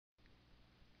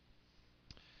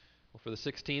For the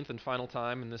 16th and final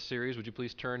time in this series, would you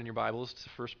please turn in your Bibles to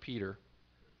 1 Peter?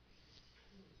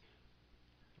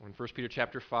 We're in 1 Peter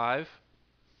chapter 5.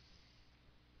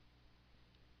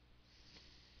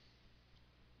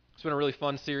 It's been a really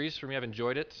fun series for me. I've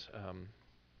enjoyed it.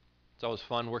 It's always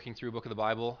fun working through a book of the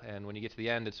Bible, and when you get to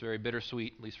the end, it's very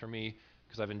bittersweet, at least for me,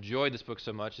 because I've enjoyed this book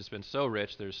so much. It's been so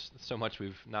rich. There's so much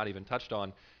we've not even touched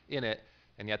on in it,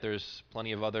 and yet there's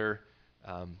plenty of other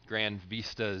grand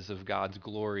vistas of God's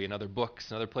glory and other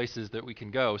books and other places that we can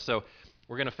go. So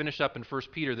we're going to finish up in 1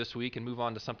 Peter this week and move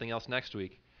on to something else next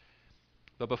week.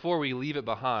 But before we leave it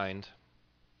behind,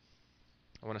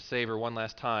 I want to savor one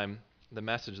last time the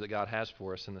message that God has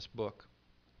for us in this book.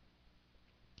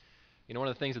 You know, one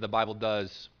of the things that the Bible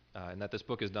does, and that this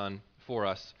book has done for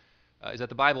us, is that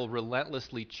the Bible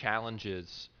relentlessly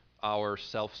challenges our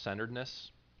self-centeredness.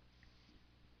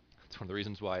 That's one of the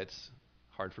reasons why it's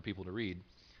hard for people to read,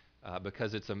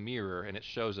 because it's a mirror and it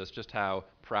shows us just how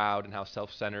proud and how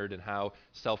self-centered and how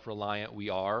self-reliant we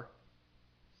are.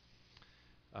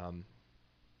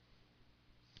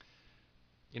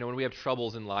 When we have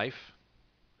troubles in life,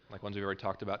 like ones we've already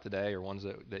talked about today, or ones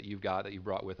that you've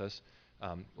brought with us,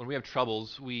 when we have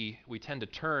troubles, we tend to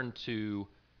turn to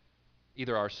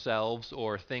either ourselves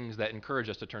or things that encourage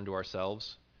us to turn to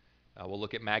ourselves. We'll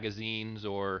look at magazines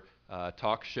or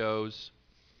talk shows.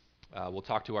 We'll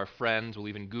talk to our friends. We'll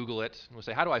even Google it. And we'll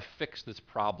say, how do I fix this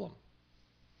problem?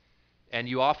 And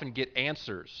you often get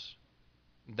answers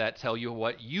that tell you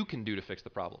what you can do to fix the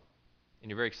problem. And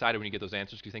you're very excited when you get those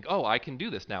answers because you think, oh, I can do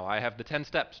this now. I have the 10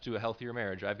 steps to a healthier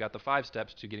marriage. I've got the 5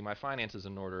 steps to getting my finances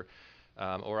in order.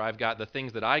 Or I've got the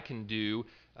things that I can do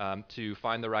to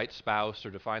find the right spouse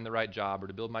or to find the right job or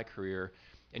to build my career.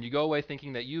 And you go away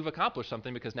thinking that you've accomplished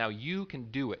something because now you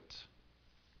can do it.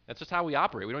 That's just how we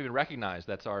operate. We don't even recognize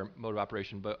that's our mode of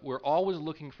operation, but we're always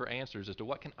looking for answers as to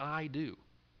what can I do,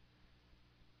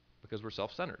 because we're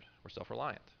self-centered, we're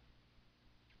self-reliant.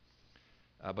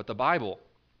 But the Bible,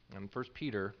 and 1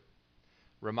 Peter,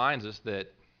 reminds us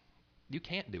that you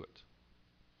can't do it.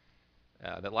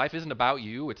 That life isn't about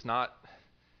you. It's not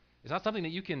something that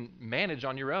you can manage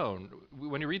on your own.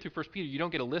 When you read through 1 Peter, you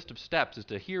don't get a list of steps as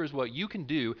to here is what you can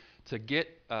do to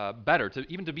get better,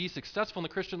 even to be successful in the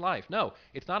Christian life. No,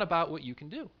 it's not about what you can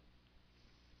do.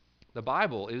 The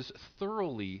Bible is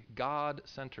thoroughly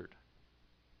God-centered.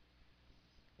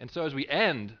 And so as we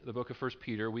end the book of 1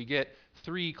 Peter, we get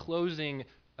 3 closing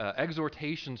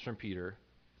exhortations from Peter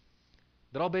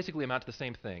that all basically amount to the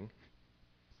same thing.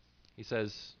 He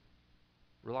says,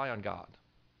 rely on God.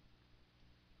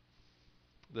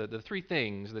 The 3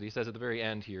 things that he says at the very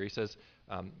end here, he says,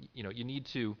 you need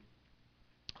to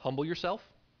humble yourself,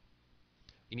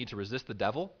 you need to resist the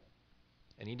devil,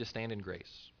 and you need to stand in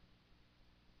grace.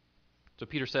 So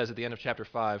Peter says at the end of chapter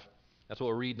 5, that's what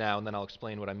we'll read now, and then I'll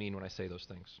explain what I mean when I say those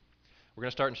things. We're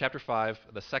going to start in chapter 5,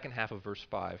 the second half of verse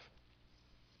 5.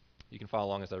 You can follow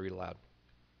along as I read aloud.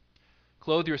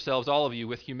 Clothe yourselves, all of you,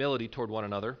 with humility toward one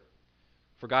another,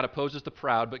 for God opposes the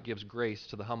proud but gives grace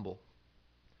to the humble.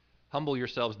 Humble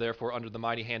yourselves, therefore, under the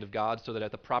mighty hand of God, so that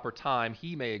at the proper time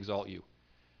he may exalt you,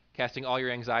 casting all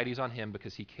your anxieties on him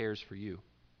because he cares for you.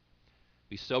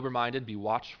 Be sober-minded, be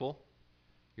watchful.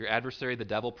 Your adversary, the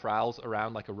devil, prowls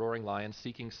around like a roaring lion,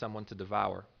 seeking someone to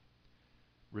devour.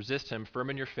 Resist him, firm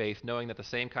in your faith, knowing that the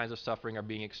same kinds of suffering are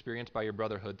being experienced by your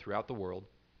brotherhood throughout the world.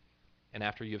 And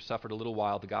after you have suffered a little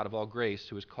while, the God of all grace,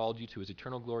 who has called you to his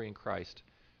eternal glory in Christ,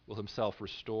 will himself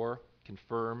restore,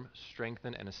 confirm,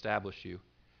 strengthen, and establish you.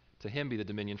 To him be the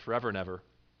dominion forever and ever.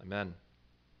 Amen.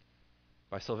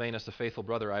 By Silvanus, a faithful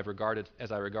brother I have regarded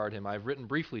as I regard him, I have written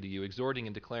briefly to you, exhorting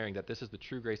and declaring that this is the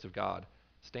true grace of God.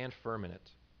 Stand firm in it.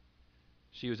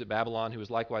 She who is at Babylon, who is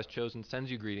likewise chosen,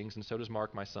 sends you greetings, and so does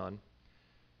Mark, my son.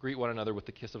 Greet one another with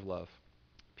the kiss of love.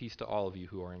 Peace to all of you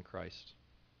who are in Christ.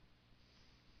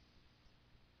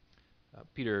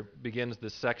 Peter begins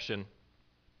this section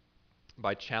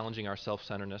by challenging our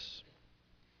self-centeredness.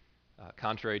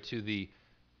 Contrary to the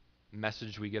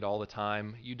message we get all the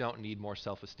time, you don't need more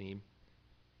self-esteem.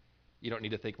 You don't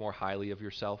need to think more highly of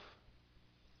yourself.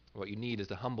 What you need is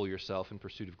to humble yourself in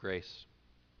pursuit of grace.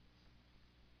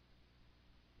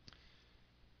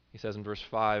 He says in verse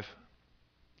 5,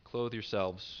 clothe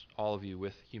yourselves, all of you,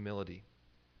 with humility.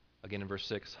 Again in verse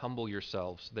 6, humble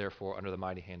yourselves, therefore, under the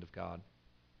mighty hand of God.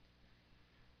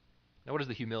 Now, what is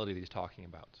the humility that he's talking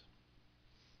about?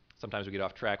 Sometimes we get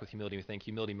off track with humility. We think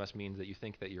humility must mean that you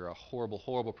think that you're a horrible,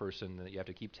 horrible person, and that you have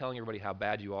to keep telling everybody how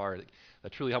bad you are. A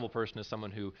truly humble person is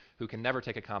someone who can never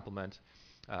take a compliment.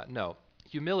 No.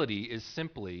 Humility is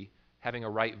simply having a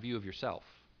right view of yourself.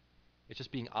 It's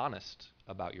just being honest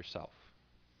about yourself.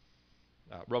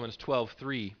 Romans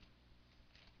 12:3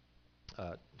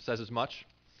 says as much.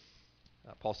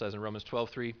 Paul says in Romans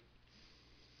 12:3, if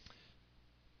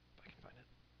I can find it,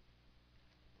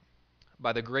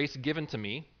 by the grace given to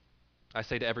me, I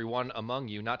say to every one among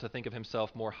you not to think of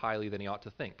himself more highly than he ought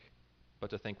to think, but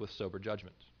to think with sober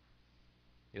judgment.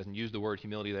 He doesn't use the word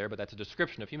humility there, but that's a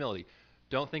description of humility.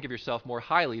 Don't think of yourself more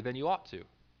highly than you ought to.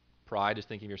 Pride is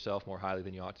thinking of yourself more highly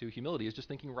than you ought to. Humility is just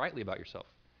thinking rightly about yourself,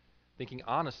 thinking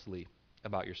honestly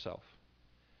about yourself.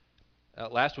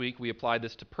 Last week, we applied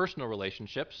this to personal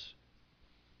relationships.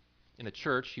 In the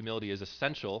church, humility is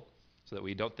essential so that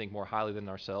we don't think more highly of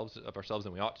ourselves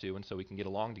than we ought to, and so we can get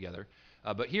along together.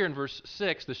 But here in verse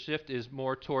 6, the shift is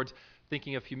more towards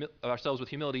thinking of ourselves with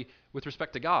humility with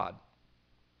respect to God,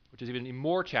 which is even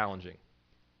more challenging.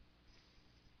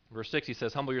 In verse 6, he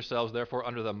says, humble yourselves, therefore,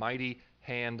 under the mighty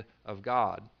hand of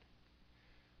God.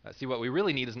 See, what we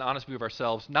really need is an honest view of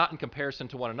ourselves, not in comparison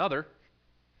to one another,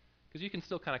 because you can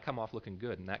still kind of come off looking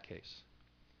good in that case.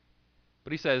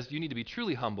 But he says you need to be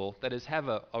truly humble, that is, have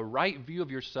a right view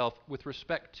of yourself with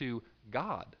respect to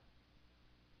God.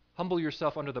 Humble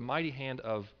yourself under the mighty hand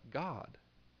of God.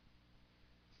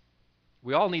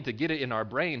 We all need to get it in our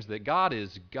brains that God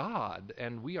is God,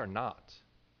 and we are not.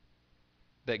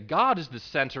 That God is the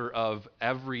center of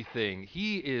everything.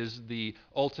 He is the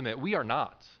ultimate. We are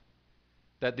not.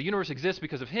 That the universe exists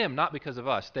because of Him, not because of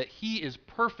us. That He is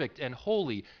perfect and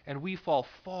holy, and we fall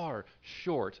far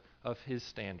short of His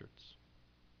standards.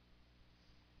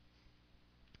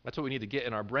 That's what we need to get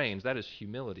in our brains. That is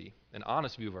humility, an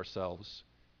honest view of ourselves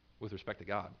with respect to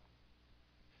God.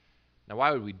 Now,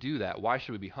 why would we do that? Why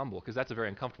should we be humble? Because that's a very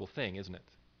uncomfortable thing, isn't it?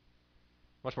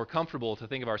 Much more comfortable to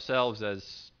think of ourselves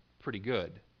as pretty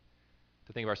good,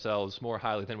 to think of ourselves more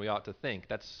highly than we ought to think.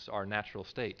 That's our natural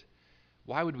state.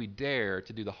 Why would we dare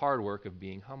to do the hard work of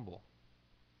being humble?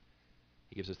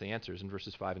 He gives us the answers in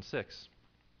verses 5 and 6.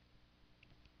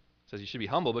 He says you should be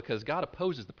humble because God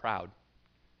opposes the proud,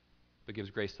 but gives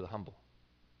grace to the humble.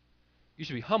 You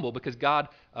should be humble because God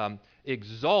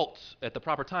exalts at the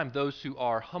proper time those who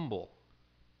are humble.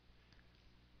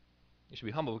 You should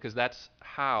be humble because that's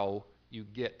how you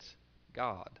get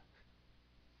God.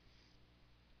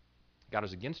 God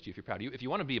is against you if you're proud. If you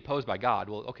want to be opposed by God,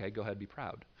 well, okay, go ahead and be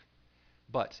proud.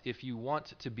 But if you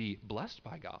want to be blessed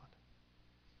by God,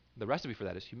 the recipe for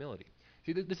that is humility.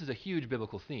 See, this is a huge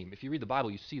biblical theme. If you read the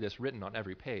Bible, you see this written on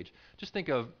every page. Just think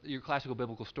of your classical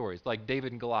biblical stories, like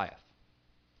David and Goliath.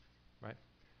 Right?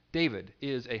 David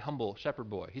is a humble shepherd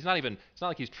boy. It's not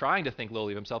like he's trying to think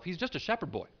lowly of himself. He's just a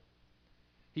shepherd boy.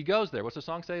 He goes there. What's the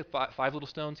song say? Five little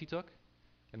stones he took?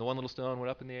 And the one little stone went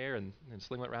up in the air, and the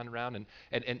sling went round and round.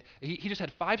 And he just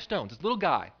had 5 stones. This little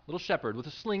guy, little shepherd with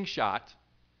a slingshot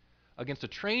against a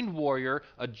trained warrior,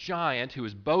 a giant who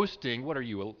is boasting, what are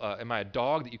you, am I a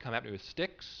dog that you come at me with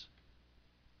sticks?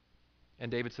 And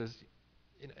David says,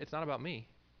 it's not about me.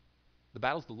 The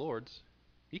battle's the Lord's.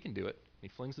 He can do it. He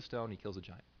flings the stone, he kills a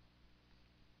giant.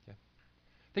 Okay.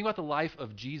 Think about the life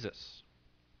of Jesus.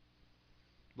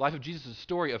 The life of Jesus is a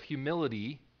story of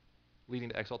humility leading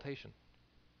to exaltation.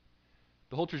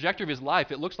 The whole trajectory of his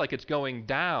life, it looks like it's going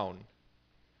down.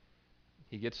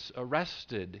 He gets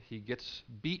arrested, he gets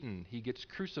beaten, he gets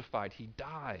crucified, he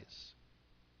dies.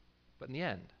 But in the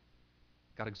end,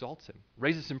 God exalts him,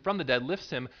 raises him from the dead, lifts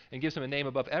him, and gives him a name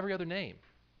above every other name.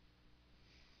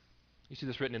 You see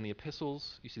this written in the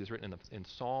epistles, you see this written in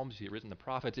Psalms, you see it written in the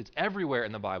prophets. It's everywhere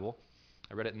in the Bible.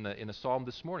 I read it in the Psalm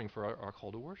this morning for our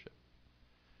call to worship.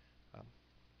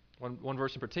 One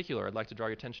verse in particular I'd like to draw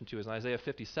your attention to is in Isaiah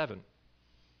 57.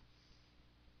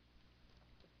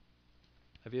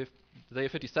 Isaiah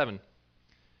 57,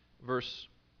 verse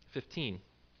 15.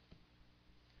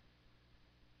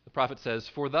 The prophet says,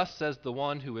 "For thus says the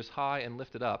one who is high and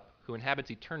lifted up, who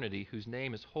inhabits eternity, whose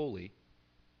name is holy,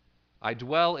 I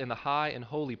dwell in the high and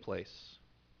holy place,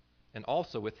 and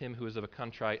also with him who is of a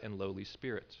contrite and lowly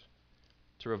spirit,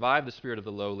 to revive the spirit of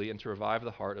the lowly and to revive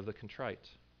the heart of the contrite."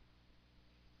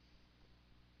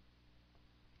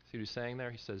 See what he's saying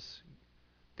there? He says,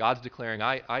 God's declaring,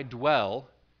 I dwell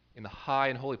in the high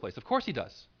and holy place. Of course he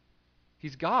does.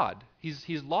 He's God. He's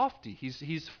lofty.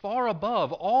 He's far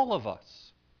above all of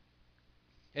us.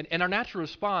 And our natural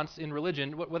response in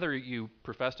religion, whether you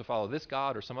profess to follow this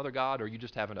God or some other God, or you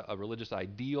just have a religious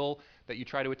ideal that you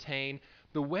try to attain,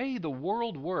 the way the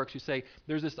world works, you say,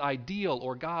 there's this ideal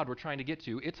or God we're trying to get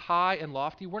to. It's high and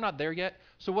lofty. We're not there yet.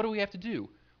 So what do we have to do?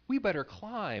 We better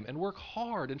climb and work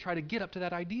hard and try to get up to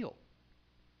that ideal.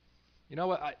 You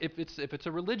know, if it's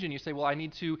a religion, you say, well, I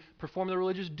need to perform the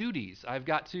religious duties. I've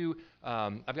got to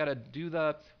do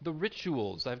the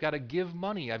rituals. I've got to give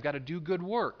money. I've got to do good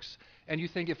works. And you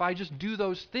think if I just do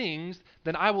those things,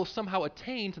 then I will somehow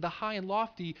attain to the high and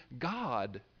lofty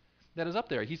God that is up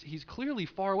there. He's clearly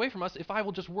far away from us. If I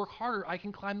will just work harder, I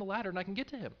can climb the ladder and I can get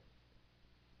to him.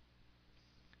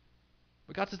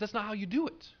 But God says that's not how you do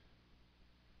it.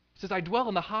 He says, I dwell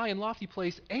in the high and lofty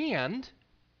place and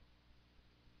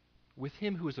with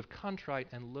him who is of contrite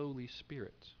and lowly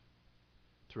spirit,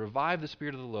 to revive the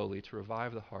spirit of the lowly, to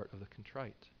revive the heart of the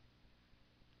contrite.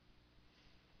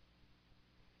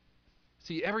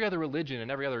 See, every other religion and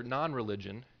every other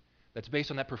non-religion that's based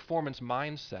on that performance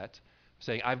mindset,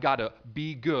 saying I've got to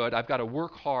be good, I've got to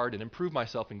work hard and improve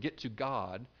myself and get to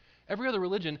God, every other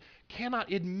religion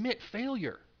cannot admit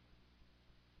failure.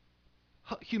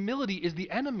 Humility is the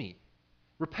enemy.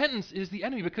 Repentance is the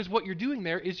enemy, because what you're doing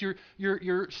there is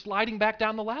you're sliding back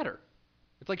down the ladder.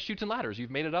 It's like Chutes and Ladders.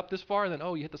 You've made it up this far, and then,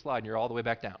 you hit the slide, and you're all the way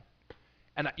back down.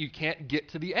 And you can't get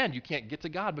to the end. You can't get to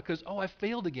God because, I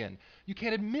failed again. You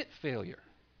can't admit failure.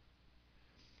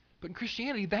 But in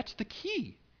Christianity, that's the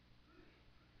key.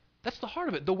 That's the heart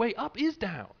of it. The way up is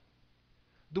down.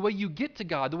 The way you get to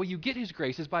God, the way you get his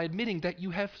grace is by admitting that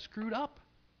you have screwed up.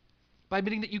 By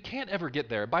admitting that you can't ever get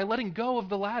there, by letting go of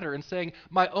the ladder and saying,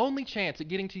 my only chance at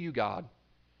getting to you, God,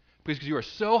 because you are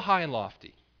so high and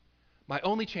lofty, my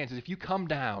only chance is if you come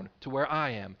down to where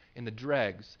I am, in the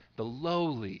dregs, the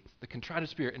lowly, the contrite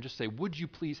spirit, and just say, would you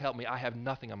please help me? I have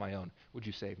nothing on my own. Would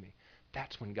you save me?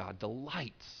 That's when God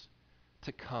delights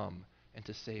to come and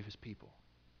to save his people.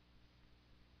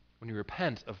 When you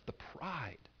repent of the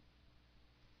pride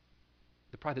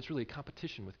that's really a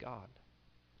competition with God.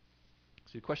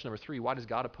 So question number 3, why does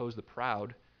God oppose the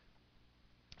proud?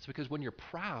 It's because when you're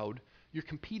proud, you're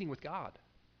competing with God.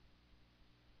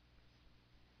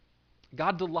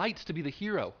 God delights to be the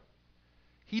hero.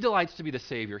 He delights to be the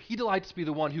Savior. He delights to be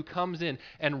the one who comes in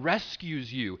and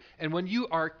rescues you. And when you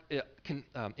are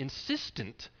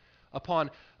insistent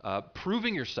upon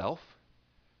proving yourself,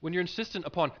 when you're insistent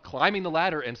upon climbing the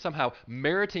ladder and somehow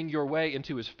meriting your way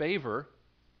into his favor,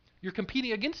 you're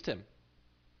competing against him.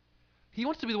 He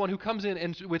wants to be the one who comes in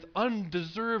and with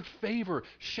undeserved favor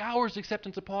showers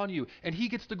acceptance upon you, and he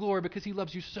gets the glory because he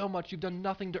loves you so much you've done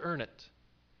nothing to earn it.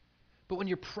 But when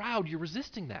you're proud, you're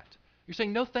resisting that. You're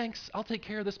saying, no thanks, I'll take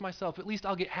care of this myself. At least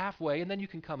I'll get halfway, and then you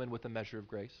can come in with a measure of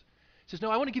grace. He says, no,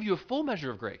 I want to give you a full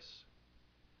measure of grace.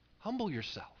 Humble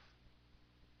yourself.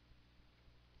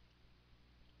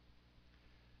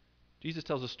 Jesus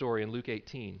tells a story in Luke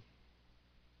 18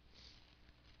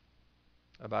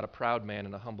 about a proud man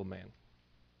and a humble man.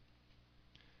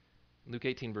 Luke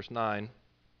 18, verse 9,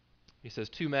 he says,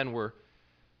 2 men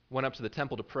went up to the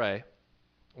temple to pray,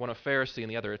 one a Pharisee and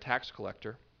the other a tax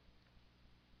collector.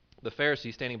 The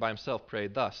Pharisee, standing by himself,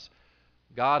 prayed thus,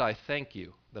 God, I thank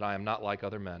you that I am not like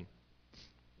other men,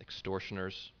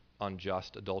 extortioners,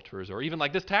 unjust, adulterers, or even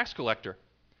like this tax collector.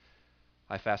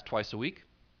 I fast twice a week.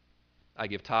 I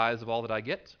give tithes of all that I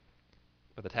get.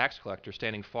 But the tax collector,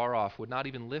 standing far off, would not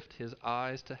even lift his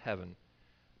eyes to heaven,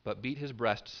 but beat his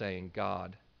breast, saying,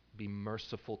 God, be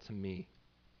merciful to me,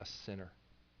 a sinner.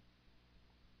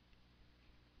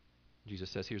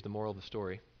 Jesus says, here's the moral of the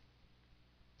story.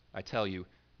 I tell you,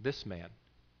 this man,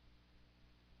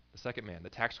 the second man, the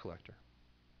tax collector,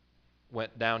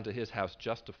 went down to his house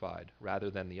justified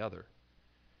rather than the other.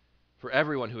 For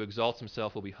everyone who exalts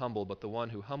himself will be humbled, but the one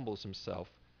who humbles himself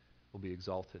will be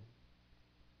exalted.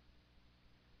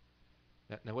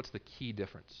 Now what's the key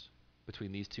difference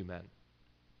between these 2 men?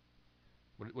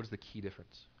 What is the key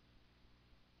difference?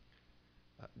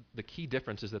 The key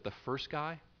difference is that the first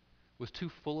guy was too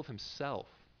full of himself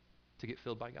to get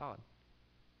filled by God.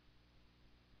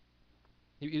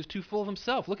 He was too full of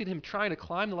himself. Look at him trying to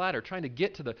climb the ladder, trying to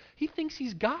get to he thinks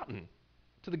he's gotten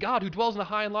to the God who dwells in a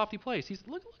high and lofty place. He's,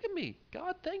 look at me.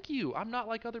 God, thank you. I'm not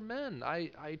like other men.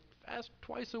 I fast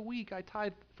twice a week. I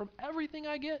tithe from everything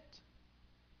I get.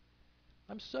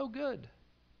 I'm so good.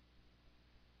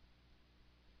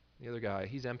 The other guy,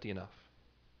 he's empty enough.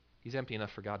 He's empty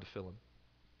enough for God to fill him.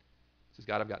 He says,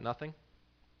 God, I've got nothing.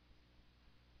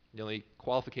 The only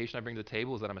qualification I bring to the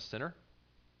table is that I'm a sinner.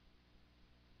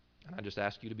 And I just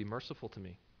ask you to be merciful to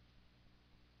me.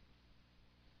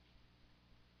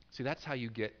 See, that's how you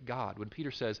get God. When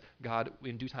Peter says God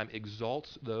in due time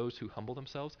exalts those who humble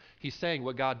themselves, he's saying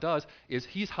what God does is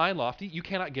he's high and lofty. You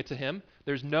cannot get to him.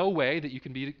 There's no way that you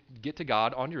can get to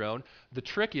God on your own. The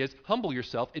trick is humble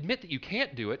yourself, admit that you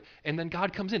can't do it, and then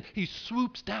God comes in. He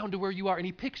swoops down to where you are, and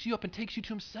he picks you up and takes you to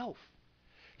himself.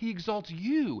 He exalts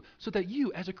you so that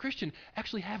you, as a Christian,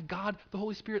 actually have God, the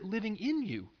Holy Spirit, living in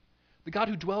you. The God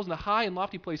who dwells in the high and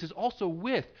lofty place is also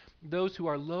with those who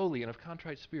are lowly and of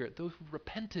contrite spirit, those who've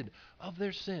repented of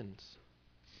their sins,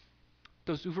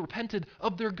 those who've repented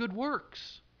of their good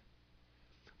works,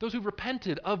 those who've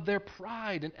repented of their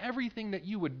pride and everything that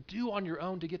you would do on your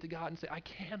own to get to God and say, I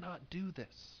cannot do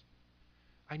this.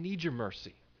 I need your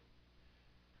mercy.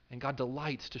 And God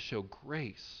delights to show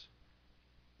grace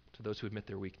to those who admit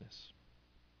their weakness.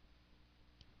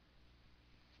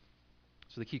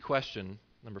 So the key question,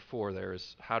 number 4 there,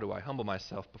 is how do I humble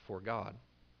myself before God?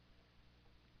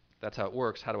 That's how it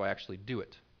works. How do I actually do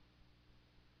it?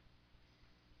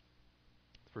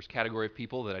 The first category of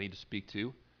people that I need to speak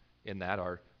to in that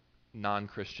are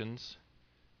non-Christians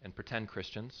and pretend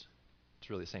Christians. It's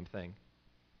really the same thing.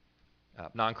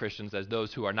 Non-Christians as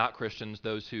those who are not Christians,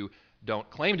 those who don't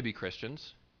claim to be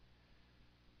Christians,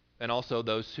 and also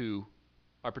those who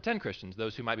are pretend Christians,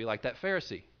 those who might be like that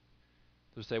Pharisee.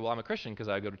 Those who say, well, I'm a Christian because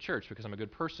I go to church, because I'm a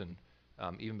good person,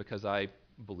 even because I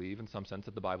believe in some sense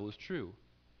that the Bible is true.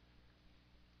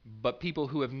 But people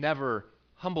who have never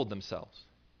humbled themselves,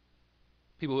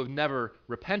 people who have never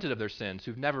repented of their sins,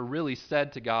 who've never really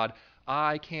said to God,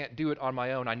 I can't do it on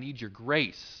my own. I need your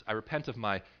grace. I repent of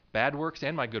my bad works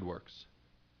and my good works.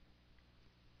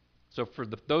 So for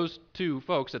those two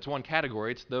folks, that's one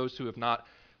category. It's those who have not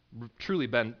truly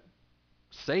been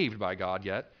saved by God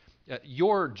yet.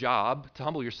 Your job to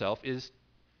humble yourself is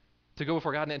to go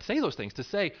before God and say those things, to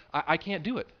say, I can't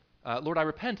do it. Lord, I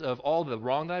repent of all the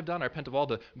wrong that I've done. I repent of all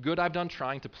the good I've done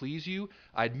trying to please you.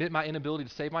 I admit my inability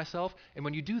to save myself. And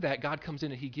when you do that, God comes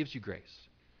in and he gives you grace.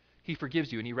 He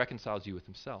forgives you and he reconciles you with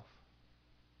himself.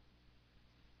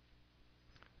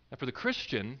 Now for the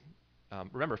Christian,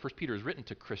 remember, 1 Peter is written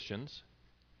to Christians.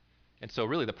 And so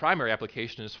really the primary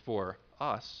application is for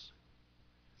us.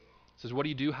 It says, what do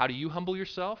you do? How do you humble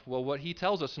yourself? Well, what he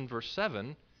tells us in verse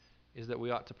 7 is that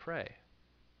we ought to pray.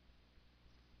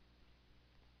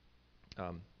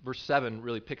 Verse 7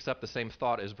 really picks up the same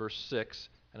thought as verse 6.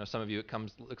 I know some of you it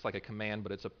looks like a command,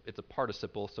 but it's a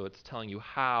participle, so it's telling you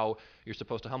how you're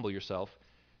supposed to humble yourself.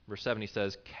 Verse 7 he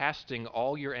says, casting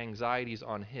all your anxieties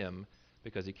on him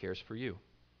because he cares for you.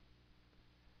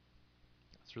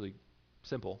 It's really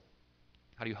simple.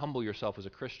 How do you humble yourself as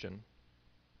a Christian?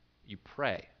 You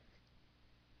pray.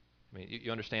 I mean,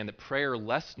 you understand that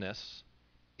prayerlessness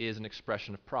is an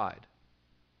expression of pride.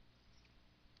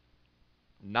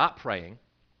 Not praying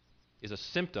is a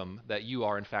symptom that you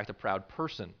are, in fact, a proud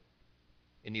person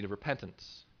in need of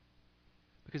repentance.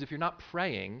 Because if you're not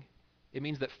praying, it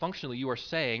means that functionally you are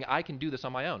saying, I can do this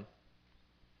on my own.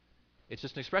 It's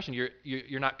just an expression.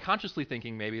 You're not consciously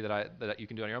thinking maybe that you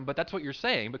can do it on your own, but that's what you're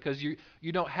saying because you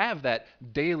don't have that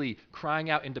daily crying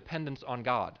out in dependence on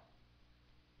God.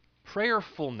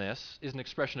 Prayerfulness is an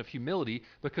expression of humility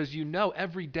because you know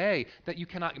every day that you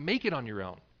cannot make it on your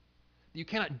own. You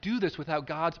cannot do this without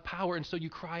God's power, and so you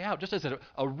cry out just as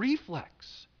a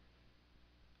reflex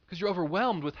because you're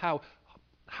overwhelmed with how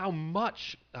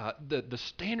much the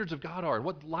standards of God are and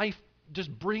what life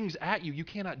just brings at you. You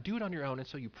cannot do it on your own, and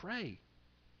so you pray.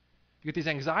 You get these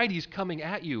anxieties coming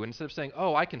at you, and instead of saying,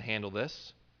 oh, I can handle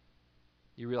this,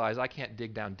 you realize I can't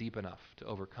dig down deep enough to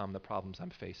overcome the problems I'm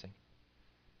facing.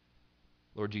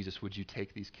 Lord Jesus, would you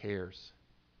take these cares?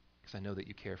 Because I know that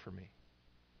you care for me.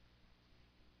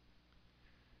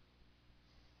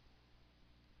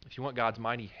 If you want God's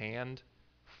mighty hand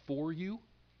for you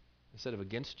instead of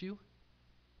against you,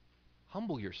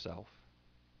 humble yourself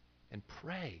and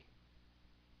pray.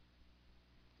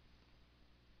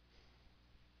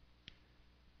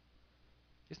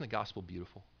 Isn't the gospel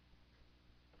beautiful?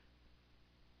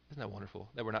 Isn't that wonderful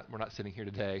that we're not sitting here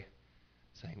today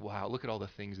saying, wow, look at all the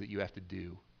things that you have to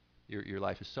do. Your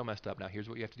life is so messed up. Now here's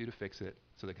what you have to do to fix it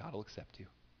so that God will accept you.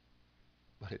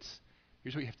 But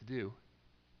here's what you have to do.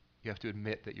 You have to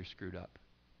admit that you're screwed up.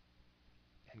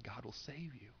 And God will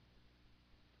save you.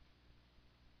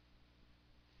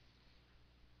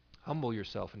 Humble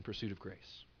yourself in pursuit of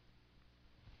grace.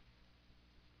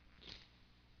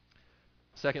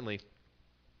 Secondly,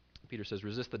 Peter says,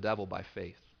 resist the devil by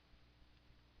faith.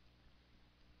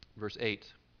 Verse 8,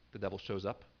 the devil shows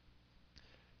up.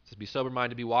 It says, be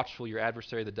sober-minded, be watchful. Your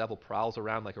adversary, the devil, prowls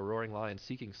around like a roaring lion,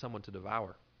 seeking someone to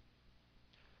devour.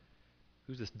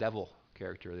 Who's this devil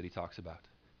character that he talks about?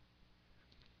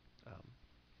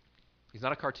 He's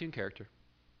not a cartoon character.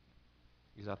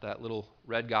 He's not that little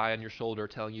red guy on your shoulder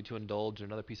telling you to indulge in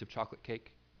another piece of chocolate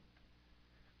cake.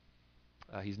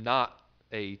 He's not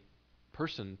a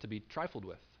person to be trifled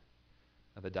with.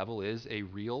 Now, the devil is a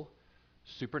real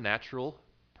supernatural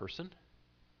person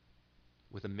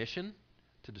with a mission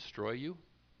to destroy you.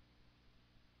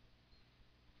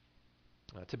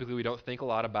 Typically, we don't think a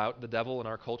lot about the devil in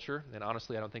our culture, and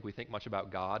honestly, I don't think we think much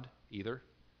about God either.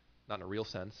 Not in a real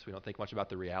sense. We don't think much about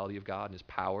the reality of God and his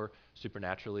power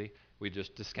supernaturally. We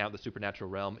just discount the supernatural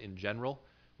realm in general.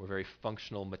 We're very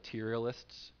functional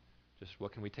materialists. Just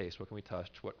what can we taste? What can we touch?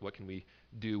 What can we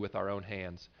do with our own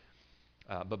hands?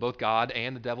 But both God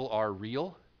and the devil are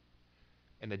real,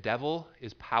 and the devil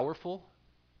is powerful,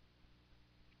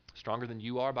 stronger than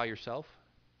you are by yourself,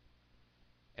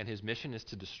 and his mission is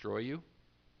to destroy you.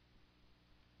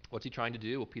 What's he trying to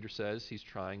do? Well, Peter says he's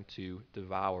trying to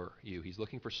devour you. He's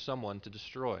looking for someone to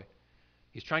destroy.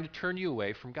 He's trying to turn you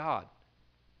away from God.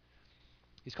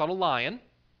 He's called a lion.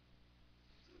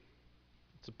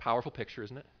 It's a powerful picture,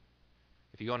 isn't it?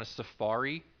 If you go on a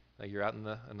safari, like you're out in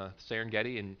the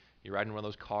Serengeti and you're riding one of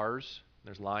those cars, and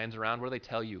there's lions around, what do they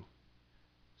tell you?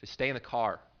 They say, stay in the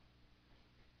car.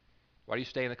 Why do you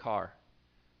stay in the car?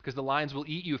 Because the lions will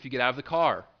eat you if you get out of the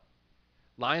car.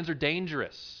 Lions are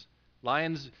dangerous.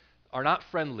 Lions are not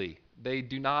friendly. They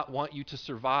do not want you to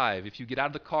survive. If you get out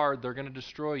of the car, they're going to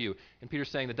destroy you. And Peter's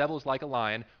saying the devil is like a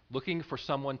lion looking for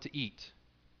someone to eat.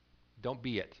 Don't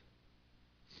be it.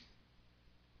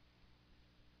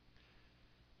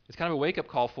 It's kind of a wake-up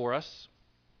call for us.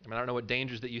 I don't know what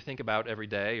dangers that you think about every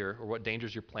day or what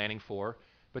dangers you're planning for,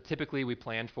 but typically we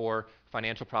plan for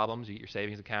financial problems. You get your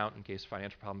savings account in case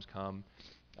financial problems come.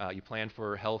 You plan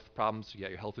for health problems. You get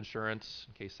your health insurance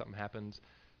in case something happens.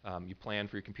 You plan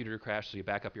for your computer to crash, so you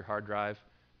back up your hard drive.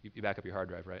 You back up your hard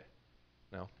drive, right?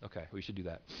 No? Okay, we should do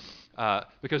that.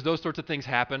 Because those sorts of things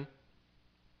happen.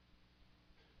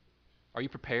 Are you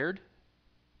prepared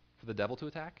for the devil to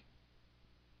attack?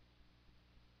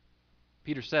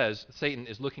 Peter says Satan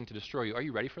is looking to destroy you. Are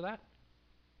you ready for that?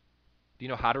 Do you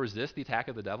know how to resist the attack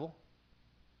of the devil?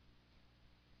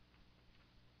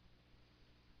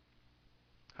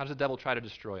 How does the devil try to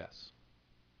destroy us?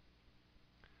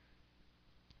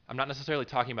 I'm not necessarily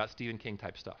talking about Stephen King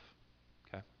type stuff.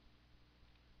 Okay?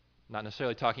 Not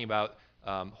necessarily talking about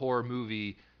horror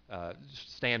movie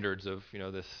standards of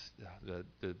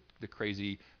the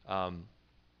crazy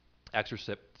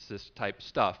exorcist type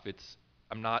stuff.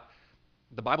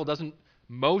 The Bible doesn't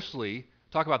mostly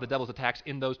talk about the devil's attacks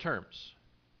in those terms.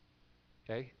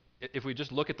 Okay? If we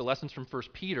just look at the lessons from 1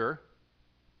 Peter,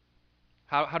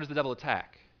 how does the devil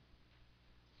attack?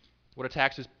 What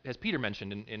attacks has Peter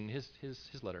mentioned in his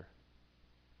letter?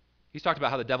 He's talked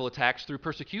about how the devil attacks through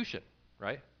persecution,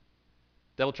 right?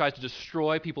 The devil tries to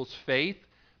destroy people's faith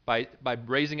by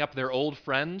raising up their old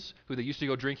friends who they used to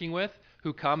go drinking with,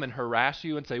 who come and harass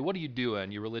you and say, what are you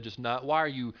doing, you religious nut? Why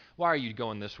are you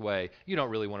going this way? You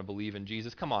don't really want to believe in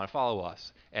Jesus. Come on, follow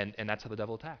us. And that's how the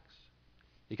devil attacks.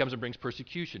 He comes and brings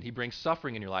persecution. He brings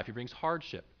suffering in your life. He brings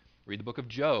hardship. Read the book of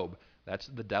Job. That's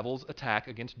the devil's attack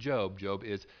against Job. Job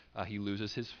is, he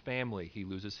loses his family. He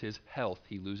loses his health.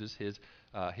 He loses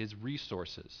his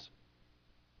resources.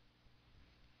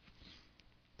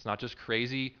 It's not just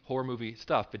crazy horror movie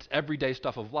stuff. It's everyday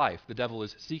stuff of life. The devil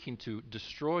is seeking to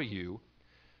destroy you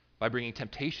by bringing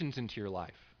temptations into your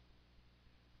life,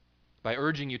 by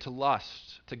urging you to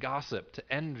lust, to gossip, to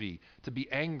envy, to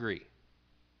be angry.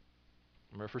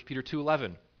 Remember 1 Peter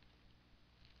 2:11.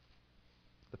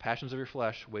 The passions of your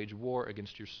flesh wage war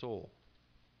against your soul.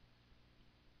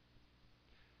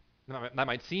 That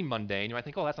might seem mundane. You might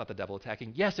think, oh, that's not the devil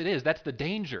attacking. Yes, it is. That's the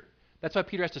danger. That's why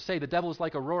Peter has to say the devil is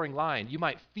like a roaring lion. You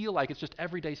might feel like it's just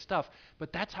everyday stuff,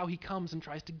 but that's how he comes and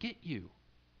tries to get you.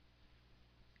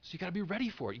 So you got to be ready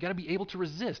for it. You got to be able to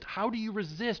resist. How do you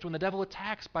resist when the devil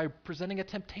attacks? By presenting a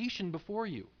temptation before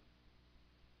you.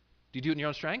 Do you do it in your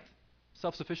own strength?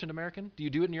 Self-sufficient American? Do you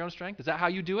do it in your own strength? Is that how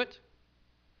you do it?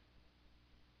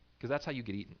 Because that's how you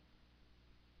get eaten.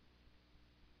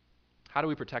 How do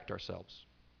we protect ourselves?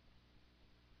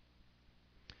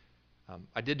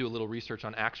 I did do a little research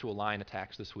on actual lion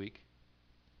attacks this week,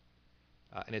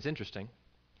 and it's interesting.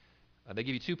 They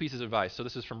give you two pieces of advice. So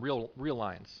this is from real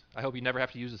lions. I hope you never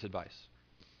have to use this advice.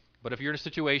 But if you're in a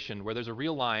situation where there's a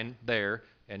real lion there,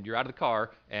 and you're out of the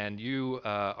car, and you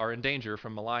are in danger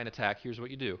from a lion attack, here's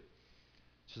what you do.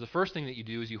 So the first thing that you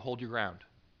do is you hold your ground.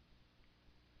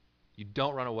 You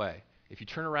don't run away. If you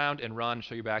turn around and run,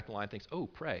 show your back, the lion thinks, oh,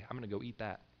 prey, I'm going to go eat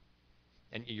that.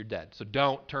 And you're dead. So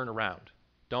don't turn around.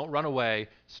 Don't run away.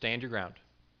 Stand your ground.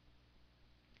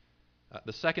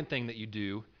 The second thing that you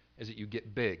do is that you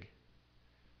get big.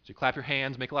 So you clap your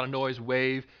hands, make a lot of noise,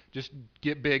 wave, just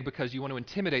get big because you want to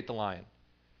intimidate the lion.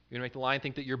 You're going to make the lion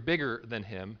think that you're bigger than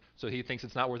him, so he thinks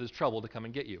it's not worth his trouble to come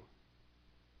and get you.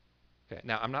 Okay,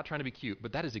 now I'm not trying to be cute,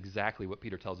 but that is exactly what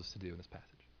Peter tells us to do in this passage.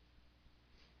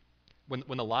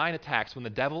 When the lion attacks, when the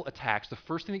devil attacks, the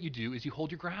first thing that you do is you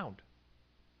hold your ground.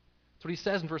 That's what he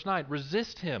says in verse 9.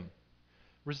 Resist him.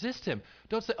 Resist him.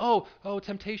 Don't say, oh,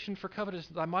 temptation for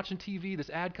covetousness. I'm watching TV.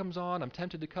 This ad comes on. I'm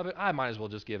tempted to covet. I might as well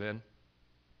just give in.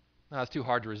 No, it's too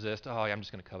hard to resist. Oh, yeah, I'm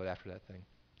just going to covet after that thing.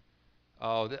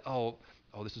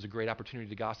 This is a great opportunity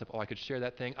to gossip. Oh, I could share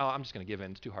that thing. Oh, I'm just going to give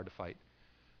in. It's too hard to fight.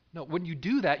 No, when you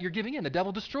do that, you're giving in. The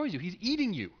devil destroys you. He's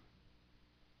eating you.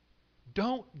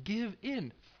 Don't give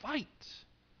in. Fight.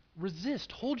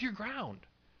 Resist. Hold your ground.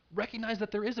 Recognize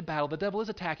that there is a battle. The devil is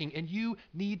attacking, and you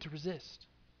need to resist.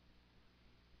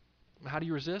 How do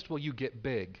you resist? Well, you get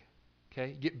big.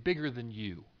 Okay? Get bigger than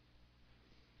you.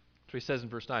 So he says in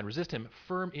verse 9, resist him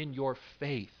firm in your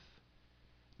faith.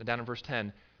 Then down in verse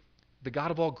 10, the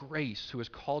God of all grace, who has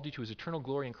called you to his eternal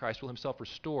glory in Christ, will himself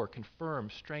restore,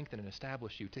 confirm, strengthen, and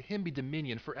establish you. To him be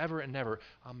dominion forever and ever.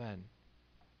 Amen.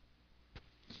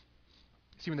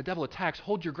 See, when the devil attacks,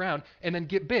 hold your ground and then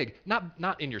get big.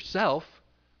 Not in yourself.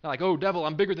 Not like, oh, devil,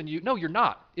 I'm bigger than you. No, you're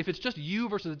not. If it's just you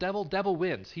versus the devil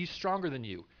wins. He's stronger than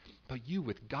you. But you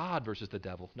with God versus the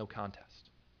devil, no contest.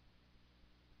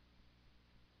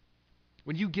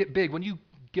 When you get big, when you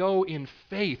go in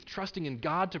faith, trusting in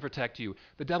God to protect you,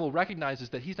 the devil recognizes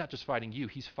that he's not just fighting you,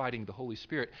 he's fighting the Holy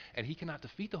Spirit, and he cannot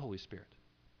defeat the Holy Spirit.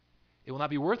 It will not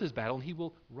be worth his battle, and he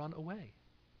will run away.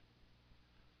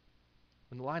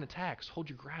 When the lion attacks, hold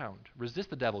your ground. Resist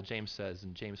the devil, James says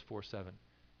in James 4:7,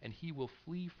 and he will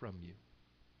flee from you.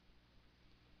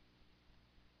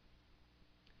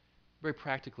 Very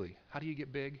practically, how do you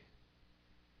get big?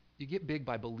 You get big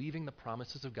by believing the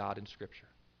promises of God in Scripture.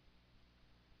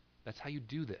 That's how you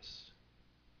do this.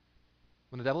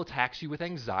 When the devil attacks you with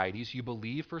anxieties, you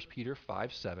believe 1 Peter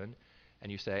 5:7,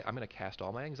 and you say, I'm going to cast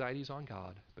all my anxieties on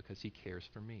God because he cares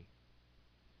for me.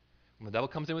 When the devil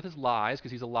comes in with his lies,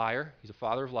 because he's a liar, he's a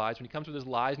father of lies, when he comes with his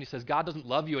lies and he says, God doesn't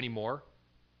love you anymore,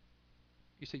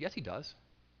 you say, yes, he does.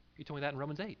 He told me that in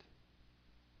Romans 8.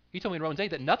 He told me in Romans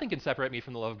 8 that nothing can separate me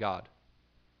from the love of God.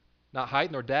 Not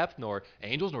height, nor depth, nor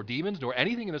angels, nor demons, nor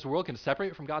anything in this world can separate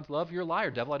you from God's love. You're a liar,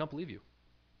 devil. I don't believe you.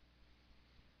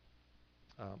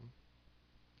 When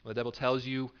the devil tells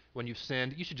you when you've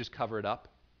sinned, you should just cover it up.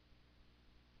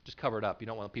 Just cover it up. You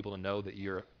don't want people to know that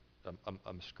you're a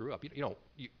screw up.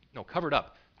 No, cover it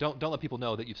up. Don't let people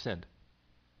know that you've sinned.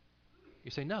 You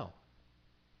say, no.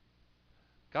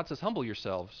 God says, humble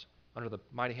yourselves under the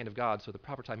mighty hand of God, so at the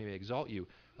proper time he may exalt you.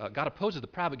 God opposes the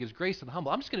proud, but gives grace to the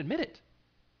humble. I'm just going to admit it.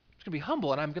 I'm just going to be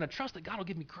humble, and I'm going to trust that God will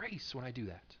give me grace when I do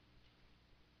that.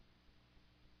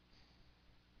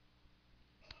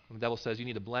 When the devil says you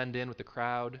need to blend in with the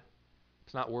crowd,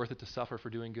 it's not worth it to suffer for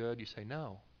doing good, you say,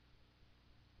 no.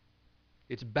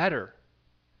 It's better.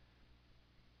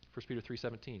 1 Peter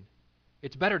 3:17.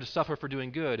 It's better to suffer for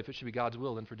doing good if it should be God's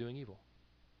will than for doing evil.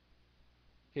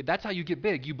 Okay, that's how you get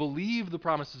big. You believe the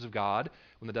promises of God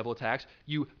when the devil attacks.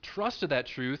 You trust to that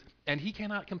truth, and he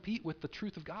cannot compete with the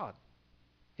truth of God.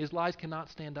 His lies cannot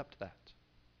stand up to that.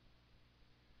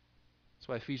 That's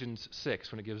why Ephesians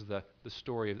 6, when it gives the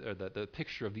story, or the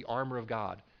picture of the armor of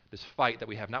God, this fight that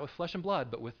we have, not with flesh and blood,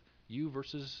 but with you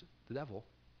versus the devil,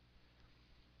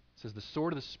 it says the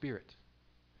sword of the Spirit.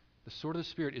 The sword of the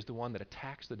Spirit is the one that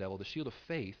attacks the devil. The shield of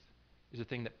faith is the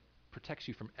thing that protects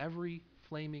you from every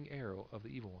flaming arrow of the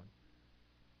evil one.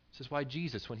 This is why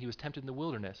Jesus, when he was tempted in the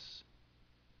wilderness,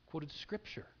 quoted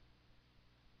Scripture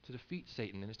to defeat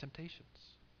Satan and his temptations.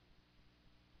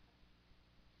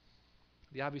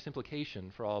 The obvious implication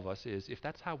for all of us is if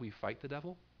that's how we fight the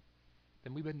devil,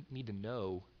 then we need to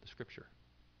know the Scripture.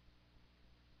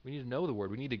 We need to know the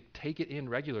Word. We need to take it in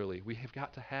regularly. We have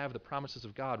got to have the promises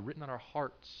of God written on our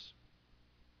hearts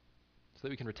so that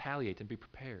we can retaliate and be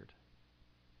prepared.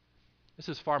 This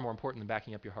is far more important than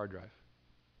backing up your hard drive.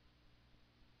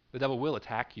 The devil will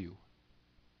attack you. You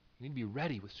need to be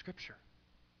ready with Scripture.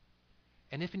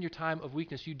 And if in your time of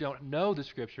weakness you don't know the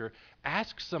Scripture,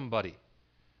 ask somebody.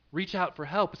 Reach out for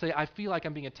help. Say, I feel like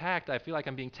I'm being attacked. I feel like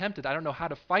I'm being tempted. I don't know how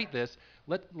to fight this.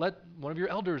 Let one of your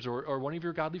elders or one of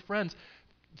your godly friends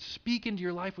speak into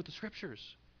your life with the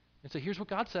Scriptures and say, here's what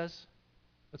God says.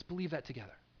 Let's believe that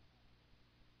together.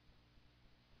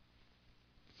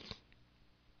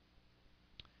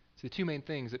 See, the two main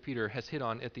things that Peter has hit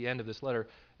on at the end of this letter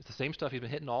is the same stuff he's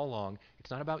been hitting all along. It's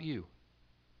not about you.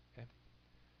 Okay?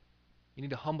 You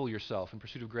need to humble yourself in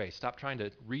pursuit of grace. Stop trying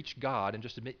to reach God and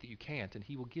just admit that you can't, and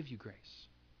he will give you grace.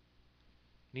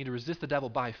 You need to resist the devil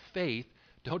by faith.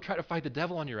 Don't try to fight the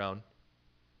devil on your own,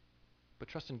 but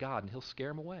trust in God, and he'll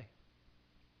scare him away.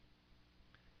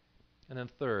 And then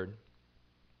third,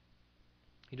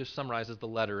 he just summarizes the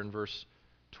letter in verse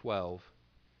 12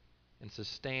 and says,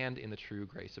 stand in the true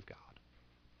grace of God.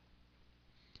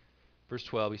 Verse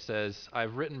 12, he says,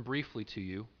 I've written briefly to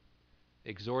you,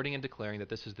 exhorting and declaring that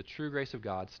this is the true grace of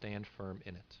God. Stand firm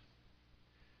in it.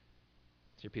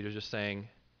 Here Peter's just saying,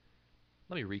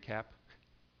 let me recap.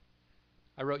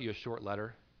 I wrote you a short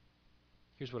letter.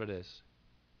 Here's what it is.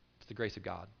 It's the grace of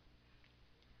God.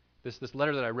 This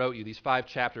letter that I wrote you, these 5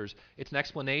 chapters, it's an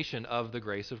explanation of the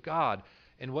grace of God.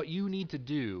 And what you need to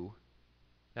do,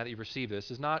 now that you've received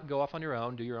this, is not go off on your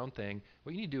own, do your own thing.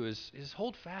 What you need to do is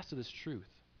hold fast to this truth.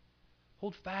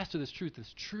 Hold fast to this truth,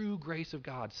 this true grace of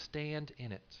God. Stand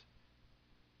in it.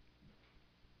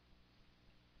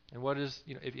 And what is,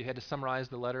 if you had to summarize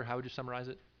the letter, how would you summarize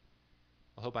it?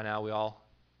 I hope by now we all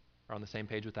are on the same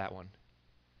page with that one.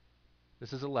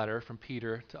 This is a letter from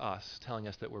Peter to us telling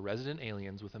us that we're resident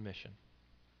aliens with a mission.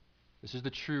 This is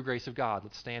the true grace of God.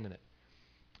 Let's stand in it.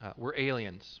 We're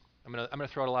aliens. I'm gonna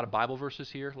throw out a lot of Bible verses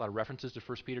here, a lot of references to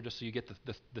 1 Peter, just so you get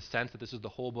the sense that this is the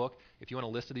whole book. If you want a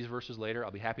list of these verses later,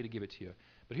 I'll be happy to give it to you.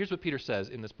 But here's what Peter says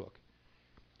in this book.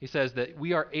 He says that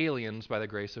we are aliens by the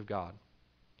grace of God.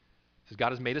 He says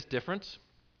God has made us different.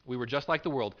 We were just like the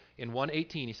world. In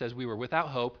 1:18, he says we were without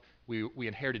hope. We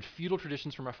inherited futile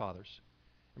traditions from our fathers.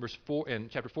 In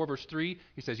chapter 4, verse 3,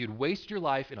 he says you'd waste your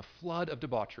life in a flood of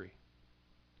debauchery.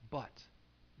 But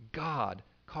God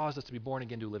caused us to be born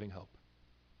again to a living hope.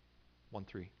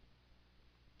 1:3.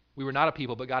 We were not a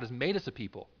people, but God has made us a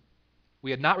people.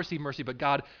 We had not received mercy, but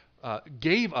God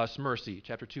gave us mercy.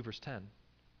 Chapter 2, verse 10.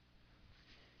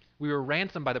 We were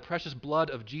ransomed by the precious blood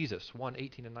of Jesus.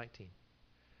 1:18 and 19.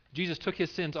 Jesus took his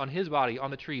sins on his body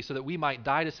on the tree so that we might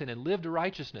die to sin and live to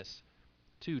righteousness.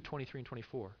 2:23 and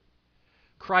 24.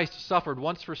 Christ suffered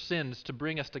once for sins to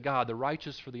bring us to God, the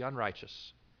righteous for the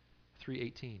unrighteous.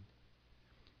 3:18.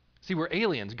 See, we're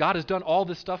aliens. God has done all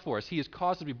this stuff for us. He has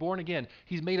caused us to be born again.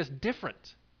 He's made us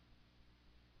different.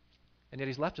 And yet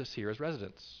he's left us here as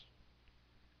residents.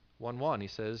 1:1, he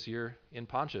says you're in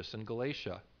Pontus and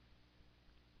Galatia.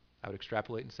 I would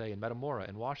extrapolate and say in Metamora,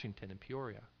 in Washington, in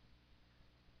Peoria.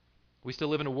 We still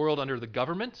live in a world under the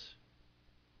government,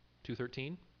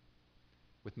 2:13,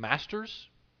 with masters,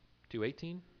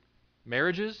 2:18,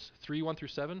 marriages, 3:1 through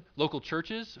 7, local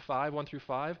churches, 5:1 through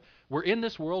 5. We're in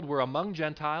this world. We're among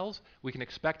Gentiles. We can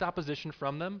expect opposition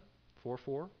from them,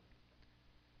 4:4.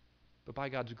 But by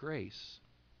God's grace,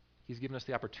 he's given us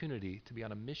the opportunity to be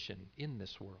on a mission in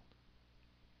this world.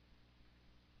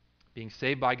 Being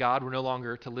saved by God, we're no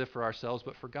longer to live for ourselves,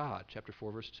 but for God, chapter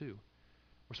 4, verse 2.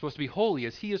 We're supposed to be holy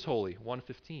as he is holy,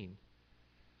 1:15.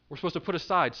 We're supposed to put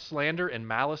aside slander and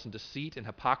malice and deceit and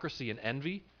hypocrisy and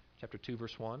envy, chapter 2,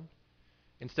 verse 1.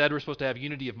 Instead, we're supposed to have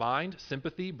unity of mind,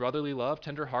 sympathy, brotherly love,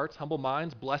 tender hearts, humble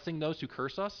minds, blessing those who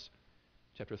curse us,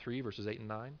 chapter 3, verses 8 and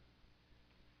 9.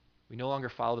 We no longer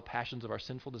follow the passions of our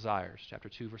sinful desires, chapter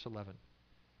 2, verse 11,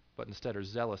 but instead are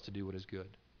zealous to do what is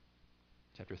good,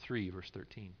 chapter 3, verse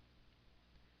 13.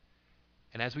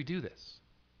 And as we do this,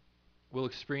 we'll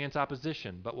experience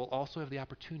opposition, but we'll also have the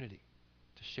opportunity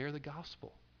to share the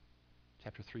gospel,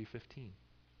 chapter 3:15.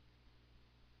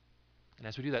 And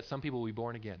as we do that, some people will be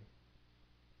born again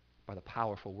by the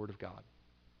powerful word of God,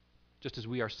 just as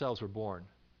we ourselves were born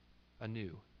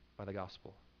anew by the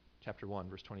gospel, chapter 1,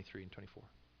 verse 23 and 24.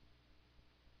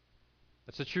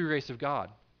 That's the true grace of God.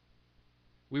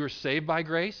 We were saved by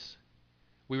grace,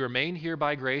 we remain here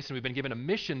by grace, and we've been given a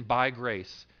mission by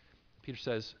grace. Peter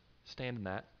says, stand in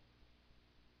that.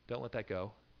 Don't let that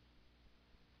go.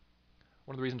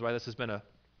 One of the reasons why this has been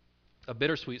a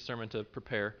bittersweet sermon to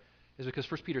prepare is because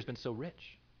 1 Peter has been so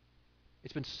rich.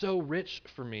 It's been so rich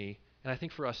for me, and I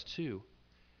think for us too.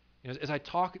 As I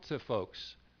talk to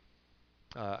folks,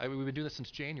 we've been doing this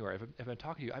since January. I've been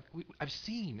talking to you. I've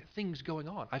seen things going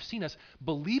on. I've seen us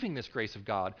believing this grace of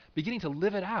God, beginning to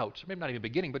live it out. Maybe not even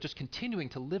beginning, but just continuing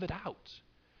to live it out.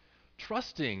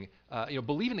 Trusting,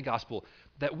 believing the gospel,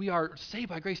 that we are saved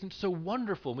by grace, and it's so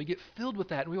wonderful, and we get filled with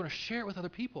that, and we want to share it with other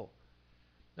people.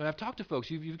 And I've talked to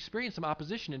folks, you've experienced some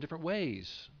opposition in different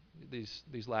ways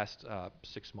these last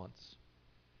 6 months.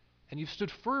 And you've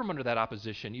stood firm under that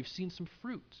opposition. You've seen some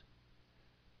fruit.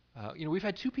 We've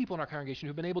had 2 people in our congregation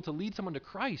who've been able to lead someone to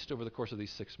Christ over the course of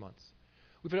these 6 months.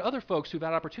 We've had other folks who've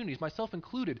had opportunities, myself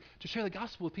included, to share the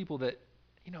gospel with people that,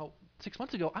 6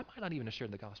 months ago, I might not even have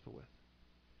shared the gospel with.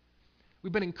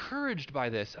 We've been encouraged by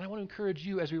this, and I want to encourage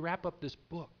you as we wrap up this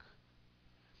book.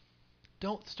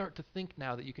 Don't start to think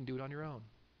now that you can do it on your own.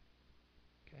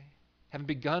 Okay? Having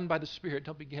begun by the Spirit,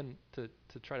 don't begin to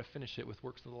try to finish it with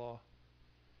works of the law.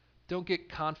 Don't get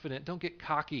confident. Don't get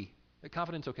cocky.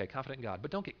 Confidence, okay, confident in God,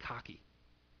 but don't get cocky.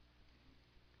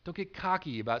 Don't get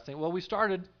cocky about saying, well, we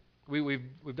started, we've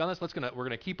done this, we're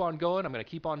gonna keep on going, I'm gonna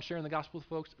keep on sharing the gospel with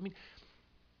folks. I mean,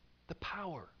 the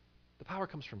power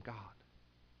comes from God.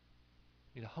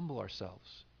 We need to humble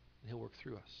ourselves, and he'll work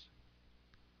through us.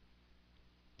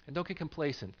 And don't get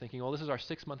complacent, thinking, oh, this is our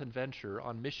 6-month adventure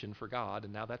on mission for God,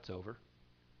 and now that's over.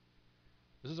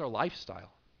 This is our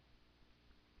lifestyle.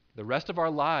 The rest of our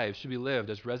lives should be lived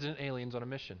as resident aliens on a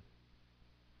mission.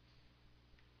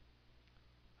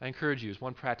 I encourage you, as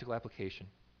one practical application,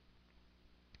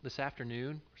 this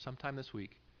afternoon or sometime this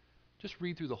week, just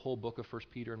read through the whole book of 1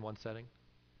 Peter in one setting.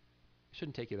 It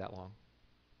shouldn't take you that long.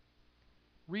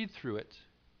 Read through it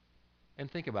and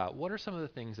think about, what are some of the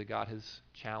things that God has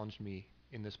challenged me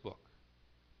in this book?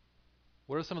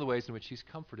 What are some of the ways in which He's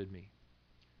comforted me?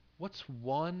 What's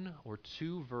 1 or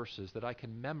 2 verses that I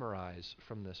can memorize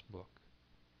from this book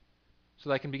so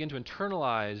that I can begin to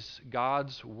internalize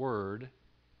God's Word,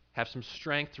 have some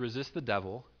strength to resist the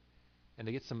devil, and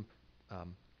to get some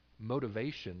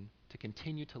motivation to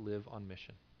continue to live on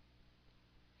mission?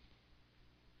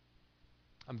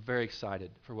 I'm very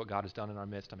excited for what God has done in our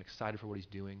midst. I'm excited for what He's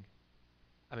doing.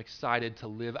 I'm excited to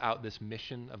live out this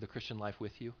mission of the Christian life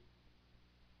with you.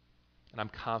 And I'm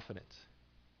confident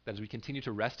that as we continue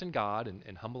to rest in God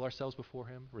and humble ourselves before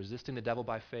Him, resisting the devil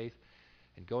by faith,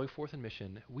 and going forth in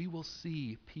mission, we will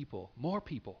see people, more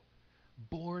people,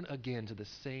 born again to the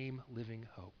same living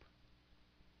hope.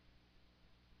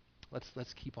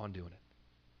 Let's keep on doing it.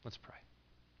 Let's pray.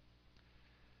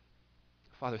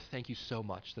 Father, thank you so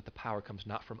much that the power comes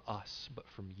not from us, but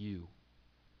from you.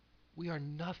 We are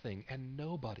nothing and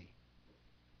nobody.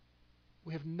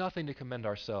 We have nothing to commend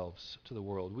ourselves to the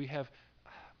world. We have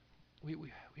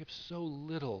so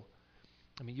little.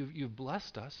 I mean, you've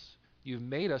blessed us. You've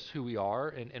made us who we are,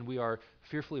 and we are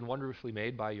fearfully and wonderfully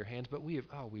made by your hands, but we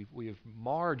have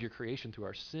marred your creation through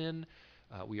our sin.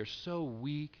 We are so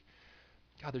weak.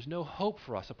 God, there's no hope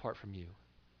for us apart from you.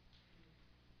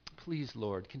 Please,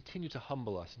 Lord, continue to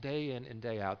humble us day in and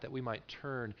day out that we might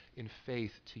turn in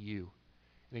faith to you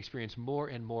and experience more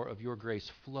and more of your grace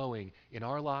flowing in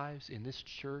our lives, in this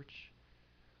church.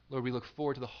 Lord, we look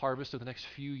forward to the harvest of the next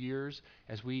few years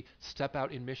as we step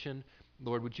out in mission.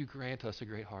 Lord, would you grant us a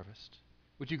great harvest?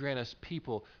 Would you grant us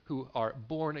people who are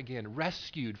born again,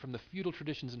 rescued from the feudal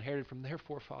traditions inherited from their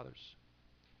forefathers,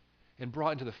 and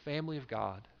brought into the family of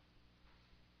God?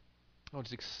 Oh,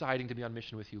 it's exciting to be on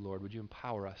mission with you, Lord. Would you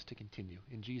empower us to continue?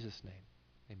 In Jesus' name,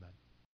 amen.